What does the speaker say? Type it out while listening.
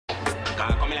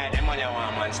Come like them money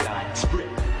one man start spray.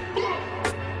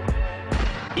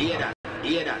 Hear that,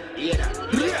 hear that, hear that.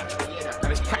 Yeah.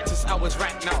 And it's practice hours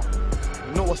right now.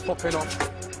 You know what's popping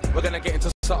off. We're gonna get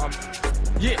into something.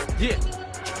 Yeah, yeah.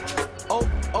 Oh,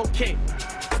 okay.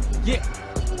 Yeah.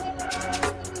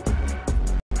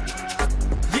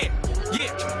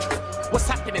 What's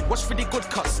happening? What's really good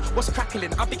cuss? What's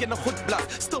crackling? I'm big in the hood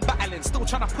blood. Still battling, still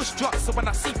trying to push drugs. So when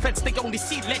I see feds, they only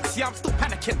see legs. Yeah, I'm still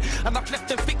panicking. And I've left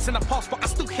them fix in the past, but I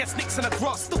still hear snakes in the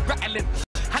grass, still rattling.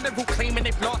 And they're all claiming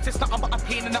they've lost. It's nothing but a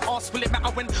pain in the arse. Will it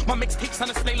matter when my mixtape's on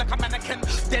display like a mannequin?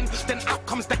 Then out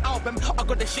comes the album. I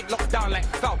got the shit locked down like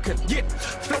Falcon. Yeah,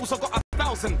 flows I got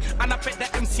 1,000. And I bet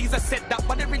that MCs have said that,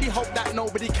 but they really hope that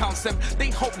nobody counts them. They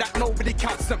hope that nobody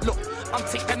counts them. Look, I'm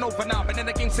taking over now, but then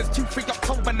the game says 2-3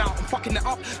 October now. I'm fucking it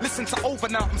up, listen to over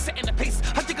now. I'm setting the pace,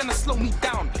 how you gonna slow me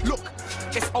down? Look,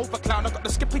 it's over clown, I got the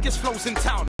skippiest flows in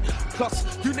town. Plus,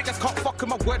 you niggas can't fuck with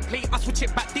my wordplay. I switch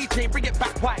it back, DJ, bring it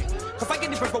back. Why? Cause I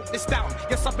ain't even wrote this down.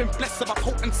 Yes, I've been blessed with a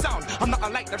potent sound. I'm not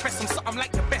unlike the rest, I'm something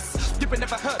like the best. You've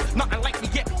never heard, nothing like me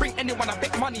yet. Bring anyone, I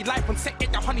bet money live on set.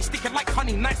 Get your honey sticking like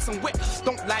honey, nice and wet.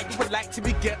 Don't lie, you would like to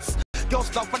be Ghetts.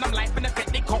 Girls love when I'm live in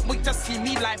effect. They can't wait to see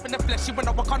me live in the flesh. Even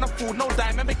though I can't afford no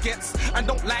diamond Ghetts. And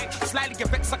don't lie, slightly get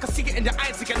vexed. I can see it in your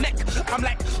eyes and your neck. I'm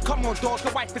like, come on dog,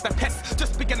 your wife is a pest.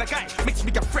 Just being a guy makes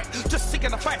me a threat. Just seeing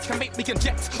a fight can make me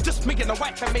inject. Just being a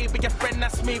wife and maybe a friend,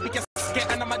 that's maybe a scared.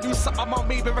 And I'ma do something I'll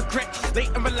maybe regret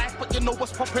late in my life, but you know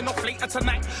what's popping off later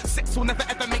tonight. Sex will never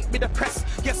ever make me depressed.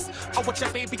 Yes, I watch your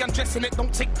baby undressing. It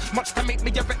don't take much to make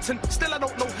me a veteran. Still I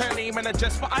don't know her name and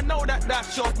address, but I know that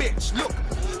that's your bitch. Look,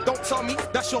 don't tell me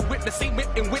that's your whip, the same whip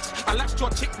in which I lashed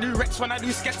your chick new Rex. When I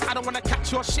do skets, I don't wanna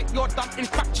catch your shit. You're dumb, in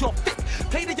fact you're fit.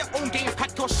 Play to your own game,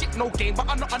 pack your shit, no game. But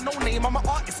I'm not a no name, I'm an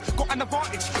artist, got an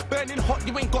advantage. Burning hot,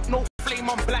 you ain't got no flame,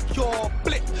 I'm black, you're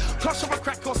blit. Plus you're a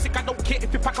crack, you're sick, I don't care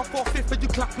if you pack a 4/5 and you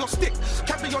clap your stick.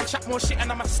 Carry on, chat more shit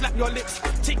and I'ma slap your lips.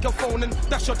 Take your phone and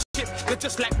dash your chip. You're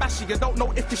just like Bashy, you don't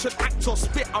know if you should act or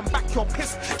spit. I'm back, you're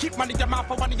pissed. Keep money in your mouth,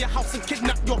 I run in your house and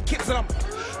kidnap your kids. And I'm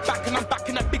back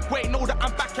in a big way. Know that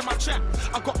I'm back in my trap.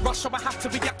 I got rush, so I have to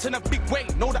react in a big way.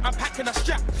 Know that I'm packing a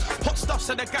strap. Hot stuff,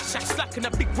 so the gas shack slack in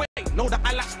a big way. Know that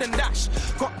I lash and dash.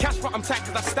 Got cash, but I'm tight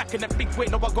cause I stack in a big way.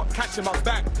 Know I got cash in my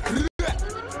bag.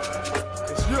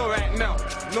 It's you right now.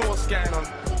 Know what's going on.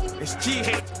 It's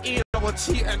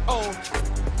GHEOTNO.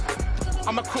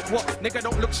 I'm a cook what? Nigga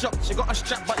don't look shocked. You got a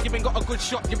strap but you ain't got a good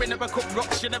shot. You ain't never cook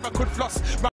rocks, you never could floss.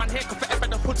 Round here cause forever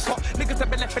the hood's hot. Niggas have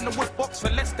been left in the wood box for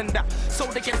less than that. So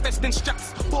they get vest in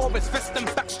straps. Boris, vest and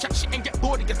back. Strap shit and get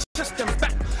bored, you get chest and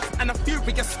back. And I'm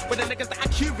furious with the niggas that are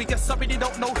curious. I really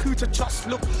don't know who to trust.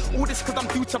 Look, all this cause I'm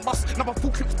due to bust. Now my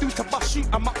full clips due to bust. Shoot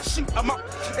 'em up, shoot 'em up.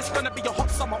 It's gonna be a hot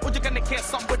summer. Or you gonna care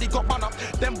somebody got run up.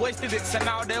 Them boys did it, so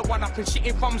now they're one up and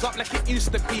shitting thumbs up like it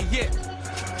used to be, yeah.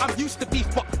 I'm used to beef,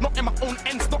 but not in my own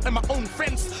ends, not in my own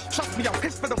friends. Trust me, I'm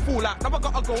pissed for the fallout. Now I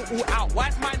gotta go all out. Why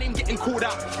is my name getting called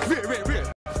out?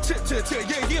 Real.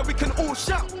 Yeah, we can all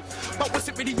shout. But what's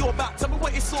it really all about? Tell me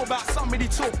what it's all about. Somebody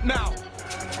talk now.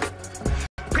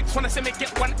 Pricks wanna say me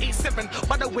get 187.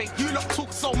 By the way, you lot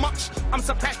talk so much, I'm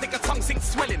surprised nigga tongue ain't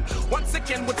swelling. Once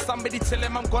again, would somebody tell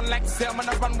him I'm gone like Sam on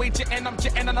a runway, jetting, I'm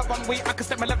jetting on a runway. I can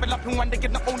step my level up in one day,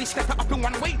 get the only step it up in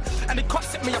one way. And they can't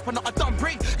set me up on a dumb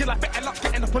brain. You're like better luck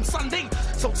getting up on Sunday.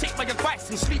 So take my advice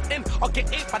and sleep in, or get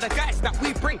ate by the guys that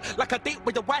we bring. Like a date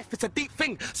with your wife, it's a deep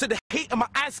thing. So the hate in my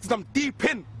eyes cause I'm deep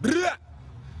in. Blah.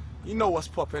 You know what's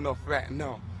popping off right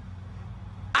now.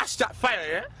 I start fire,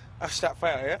 yeah? I start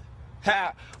fire, yeah?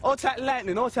 Ha! All that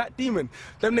lightning, all that demon.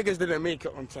 Them niggas didn't make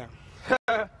it on time.